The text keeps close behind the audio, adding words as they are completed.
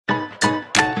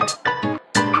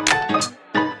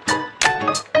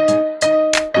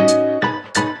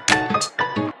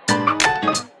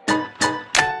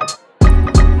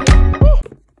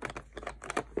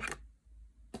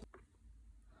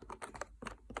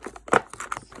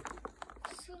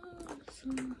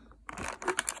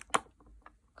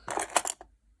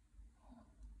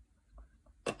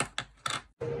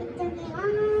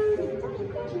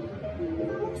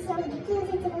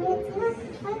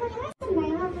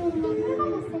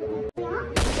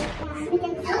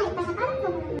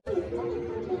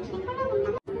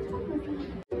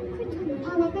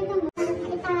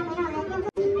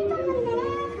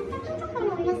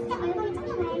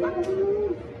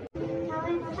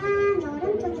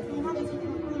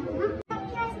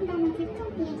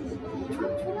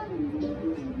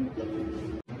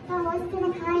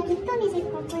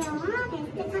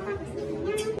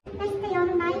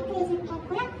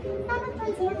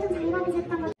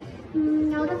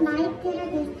여름 라이트를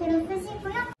베스트로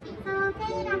쓰시고요.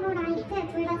 페이라고 라이트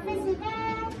둘 다 쓰시되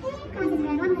페이까지 잘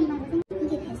맞는다고 생각해요.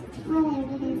 이게 베스트. 네,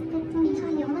 여기 베스트 톤이 잘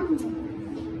연하는 거예요.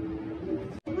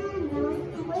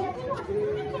 오히려 피부가 좀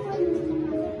상쾌해 보이는 느낌이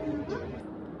나거든요.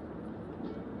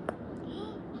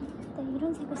 내가 이런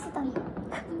색을 쓰다니.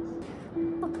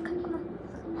 어떡할 거야.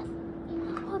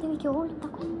 내가 이렇게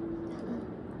어울린다고?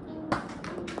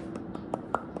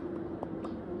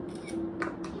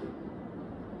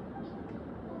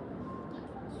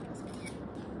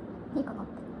 이건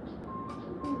어때?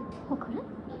 그래?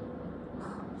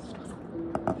 싫어서.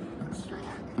 싫어요.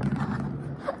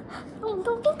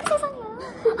 너무 핑크 세상이야.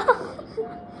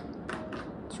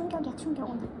 충격이야, 충격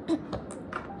오늘.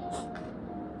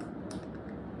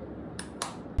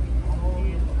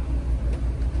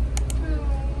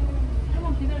 한번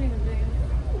기다리는데.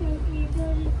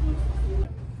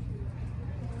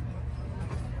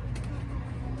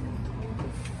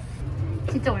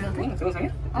 진짜 올려도 돼?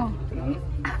 동영상이야?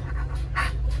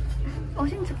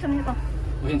 어신축 좀 해봐.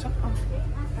 어신척?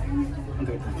 안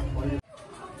되겠다.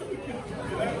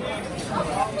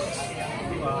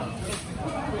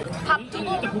 밥 두고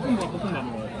볶음밥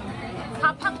먹어요.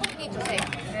 밥 한 공기 주세요.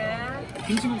 네.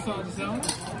 김치국수 와주세요.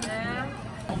 네.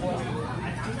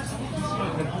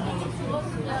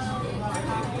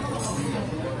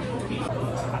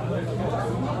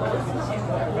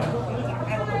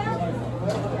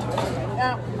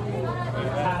 야,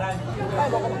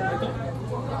 빨리 먹어봐.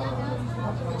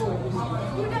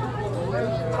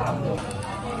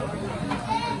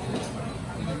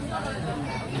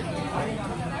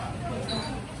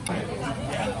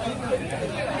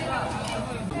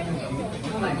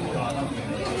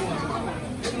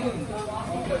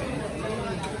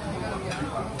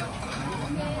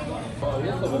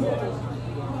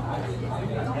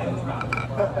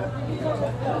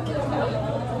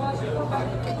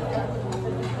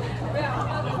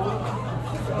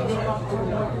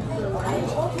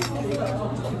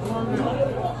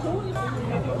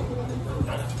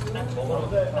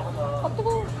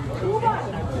 뜨거워.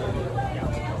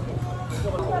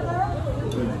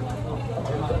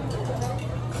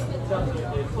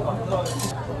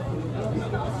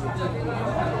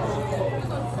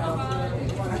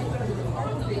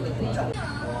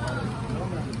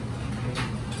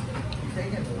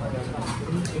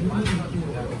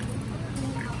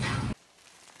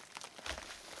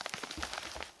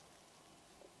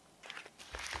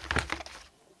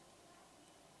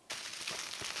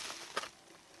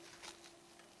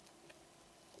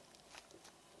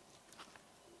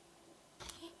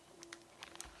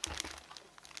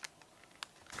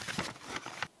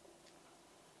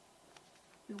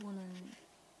 요거는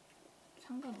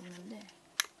상관없는데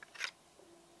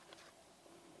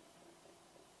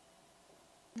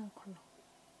그냥 컬러.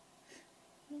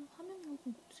 화면하고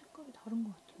색깔이 다른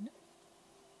것 같은데?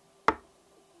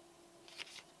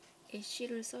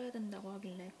 애쉬를 써야 된다고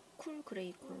하길래 쿨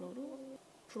그레이 컬러로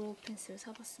브로우 펜슬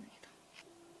사봤습니다.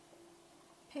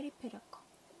 페리페라 거.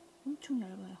 엄청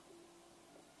얇아요.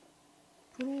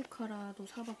 브로우 카라도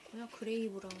사봤고요. 그레이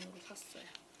브라운으로 샀어요.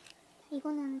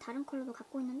 이거는 다른 컬러도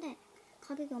갖고 있는데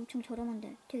가격이 엄청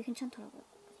저렴한데 되게 괜찮더라고요.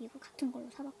 이거 같은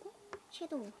걸로 사봤고,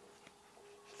 섀도우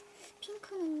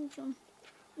핑크는 좀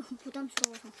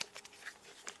부담스러워서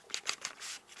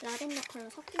라벤더 컬러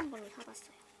섞인 걸로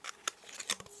사봤어요.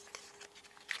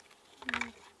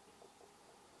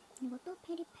 이것도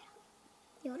페리페라.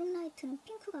 여름 라이트는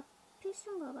핑크가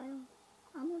필수인가 봐요.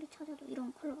 아무리 찾아도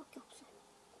이런 컬러밖에 없어요.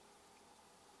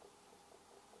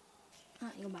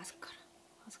 이거 마스카라.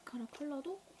 마스카라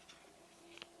컬러도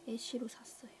애쉬로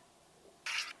샀어요.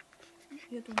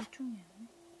 얘도 엄청 얇네.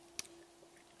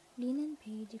 리넨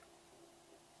베이지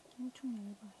엄청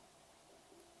얇아요.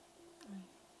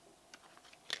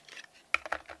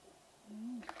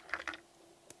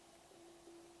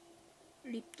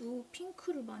 립도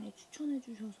핑크를 많이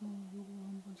추천해주셔서 이거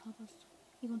한번 사봤어요.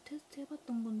 이건 테스트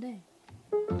해봤던 건데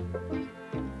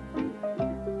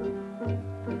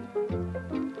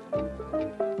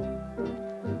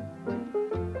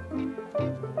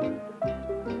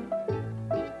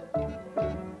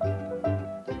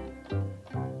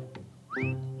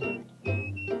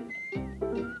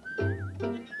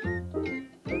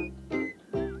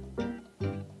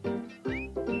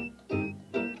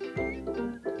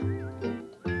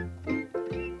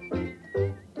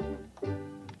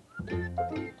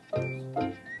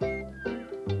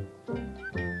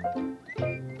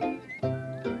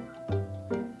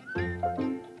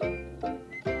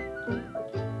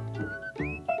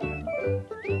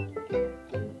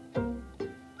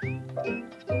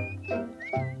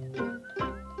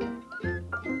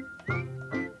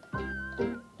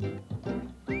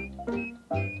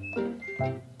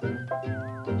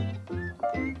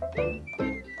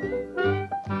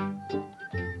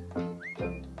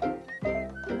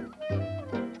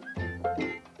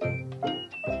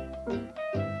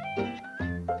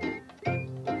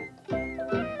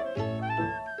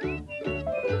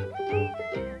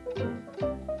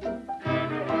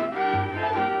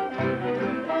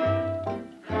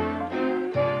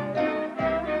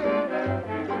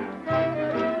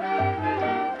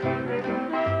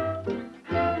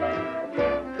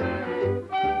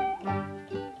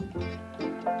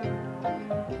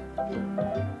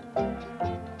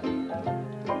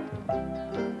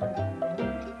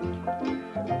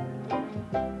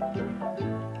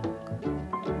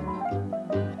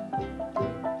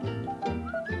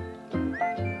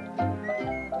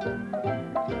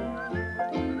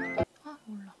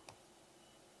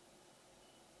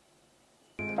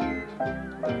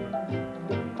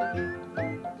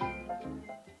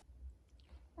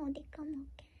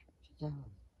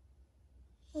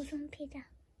무슨 피자?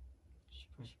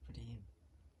 슈퍼슈프림.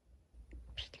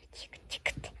 피자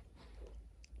지긋지긋해.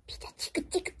 피자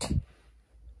지긋지긋해.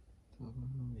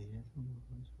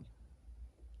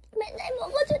 맨날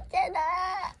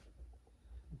먹어줬잖아.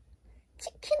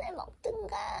 치킨을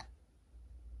먹든가.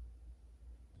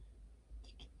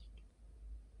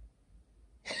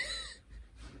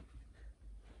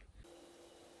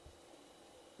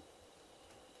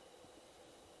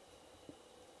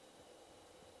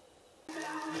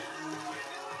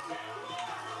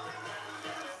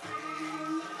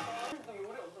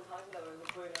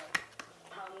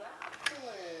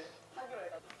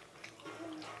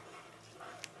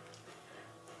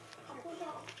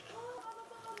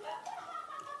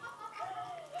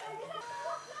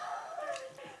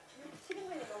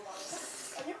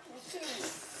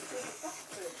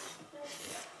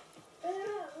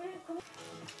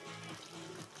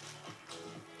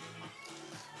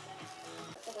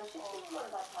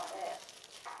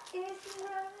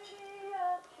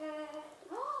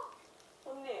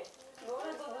 언니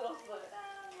노래도 들었어요.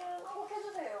 한곡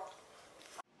해주세요.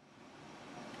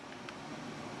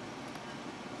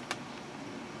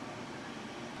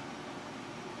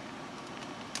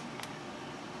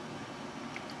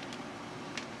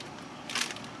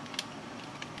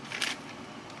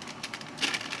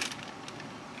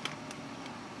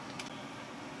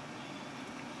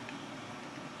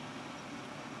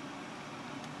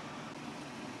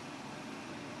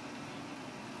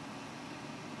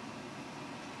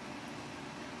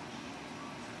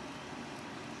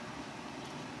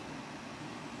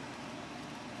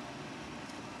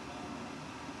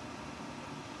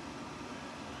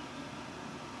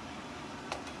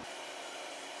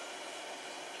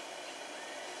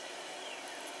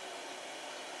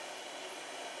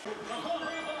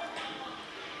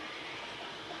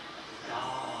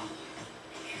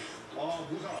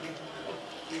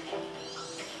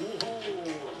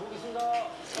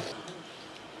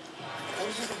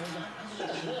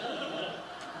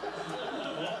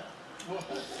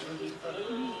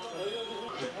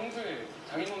 평소에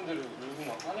자기 맘대로 울고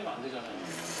막 화내면 안 되잖아요.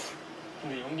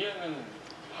 근데 연기하면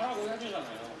하라고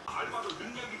해주잖아요. 알바도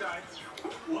능력이다.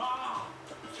 와,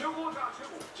 최고다,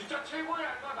 최고. 진짜 최고의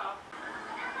알바다.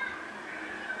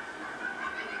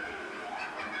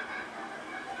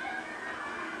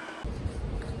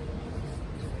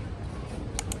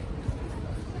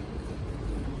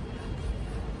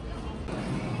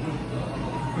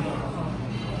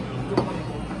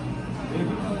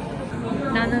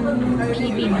 나는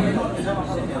비빔.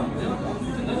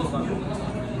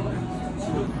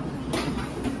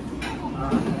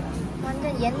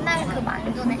 완전 옛날 그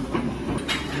만두네.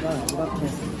 이렇게.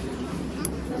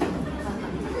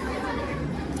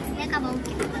 내가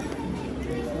먹을게.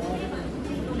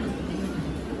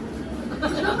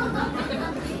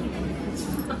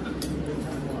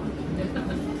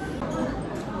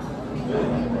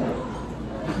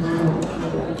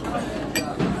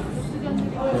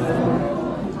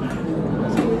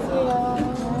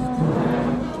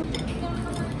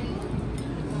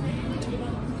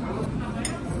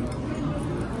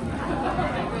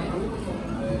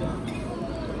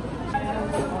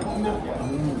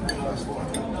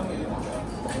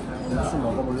 혹시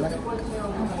먹어볼래?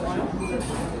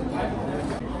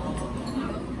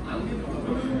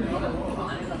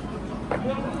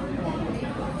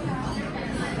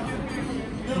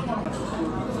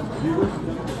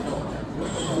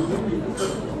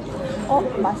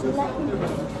 맛있네.